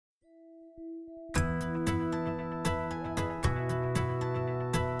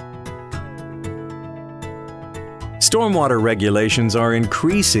Stormwater regulations are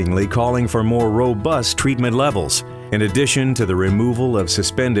increasingly calling for more robust treatment levels. In addition to the removal of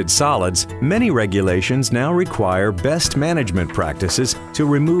suspended solids, many regulations now require best management practices to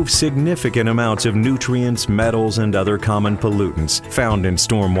remove significant amounts of nutrients, metals, and other common pollutants found in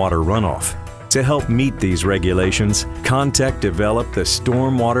stormwater runoff. To help meet these regulations, Contech developed the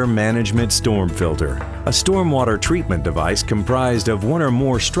Stormwater Management StormFilter, a stormwater treatment device comprised of one or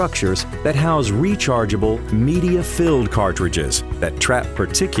more structures that house rechargeable, media-filled cartridges that trap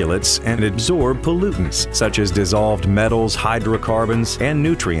particulates and absorb pollutants such as dissolved metals, hydrocarbons, and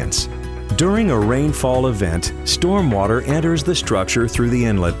nutrients. During a rainfall event, stormwater enters the structure through the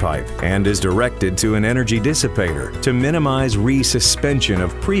inlet pipe and is directed to an energy dissipator to minimize resuspension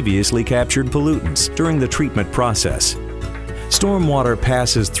of previously captured pollutants during the treatment process. Stormwater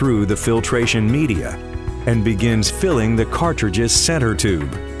passes through the filtration media and begins filling the cartridge's center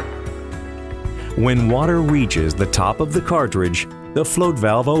tube. When water reaches the top of the cartridge, the float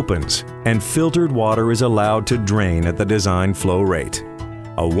valve opens and filtered water is allowed to drain at the design flow rate.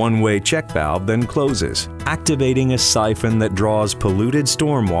 A one-way check valve then closes, activating a siphon that draws polluted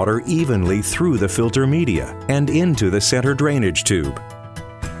stormwater evenly through the filter media and into the center drainage tube.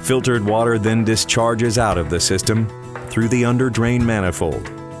 Filtered water then discharges out of the system through the under-drain manifold.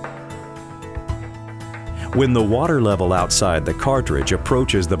 When the water level outside the cartridge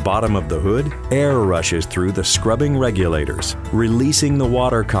approaches the bottom of the hood, air rushes through the scrubbing regulators, releasing the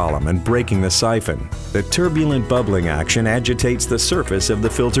water column and breaking the siphon. The turbulent bubbling action agitates the surface of the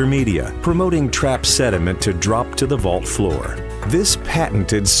filter media, promoting trapped sediment to drop to the vault floor. This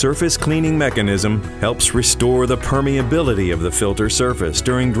patented surface cleaning mechanism helps restore the permeability of the filter surface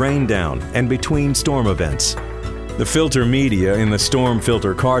during drain down and between storm events. The filter media in the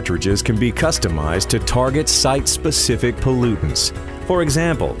StormFilter cartridges can be customized to target site-specific pollutants. For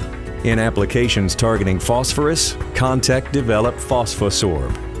example, in applications targeting phosphorus, Contech developed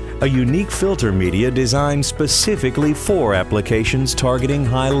Phosphosorb, a unique filter media designed specifically for applications targeting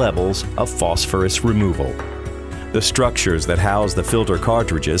high levels of phosphorus removal. The structures that house the filter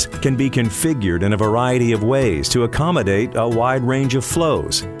cartridges can be configured in a variety of ways to accommodate a wide range of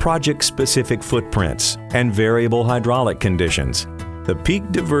flows, project-specific footprints, and variable hydraulic conditions. The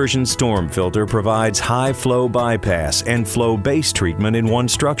Peak Diversion StormFilter provides high flow bypass and flow base treatment in one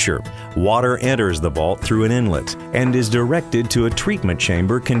structure. Water enters the vault through an inlet and is directed to a treatment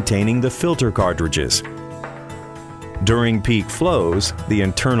chamber containing the filter cartridges. During peak flows, the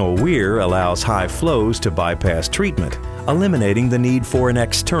internal weir allows high flows to bypass treatment, eliminating the need for an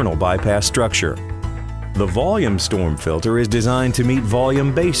external bypass structure. The volume StormFilter is designed to meet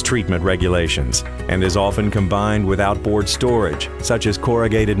volume-based treatment regulations and is often combined with outboard storage, such as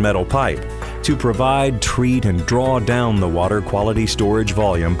corrugated metal pipe, to provide, treat, and draw down the water quality storage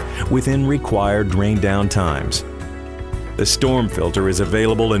volume within required drain-down times. The StormFilter is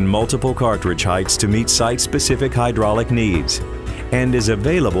available in multiple cartridge heights to meet site-specific hydraulic needs and is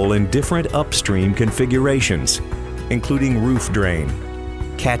available in different upstream configurations, including roof drain,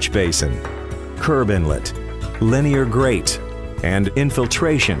 catch basin, curb inlet, linear grate, and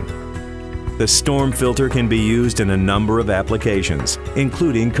infiltration. The StormFilter can be used in a number of applications,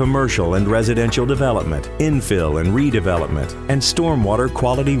 including commercial and residential development, infill and redevelopment, and stormwater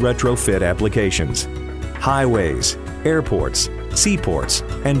quality retrofit applications, highways, airports, seaports,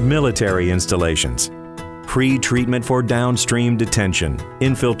 and military installations. Pre-treatment for downstream detention,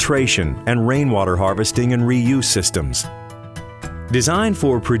 infiltration, and rainwater harvesting and reuse systems. Designed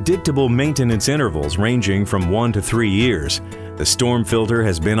for predictable maintenance intervals ranging from 1 to 3 years, the StormFilter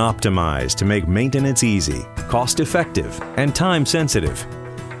has been optimized to make maintenance easy, cost-effective, and time-sensitive.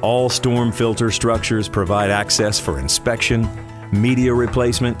 All StormFilter structures provide access for inspection, media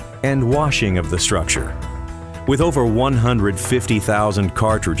replacement, and washing of the structure. With over 150,000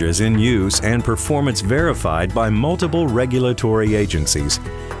 cartridges in use and performance verified by multiple regulatory agencies,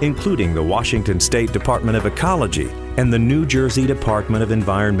 including the Washington State Department of Ecology and the New Jersey Department of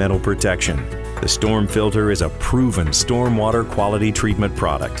Environmental Protection, the StormFilter is a proven stormwater quality treatment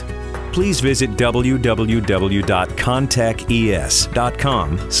product. Please visit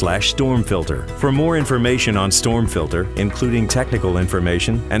www.contechs.com/stormfilter for more information on StormFilter, including technical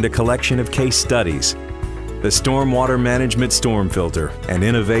information and a collection of case studies. The Stormwater Management StormFilter, an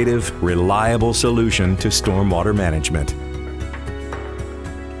innovative, reliable solution to stormwater management.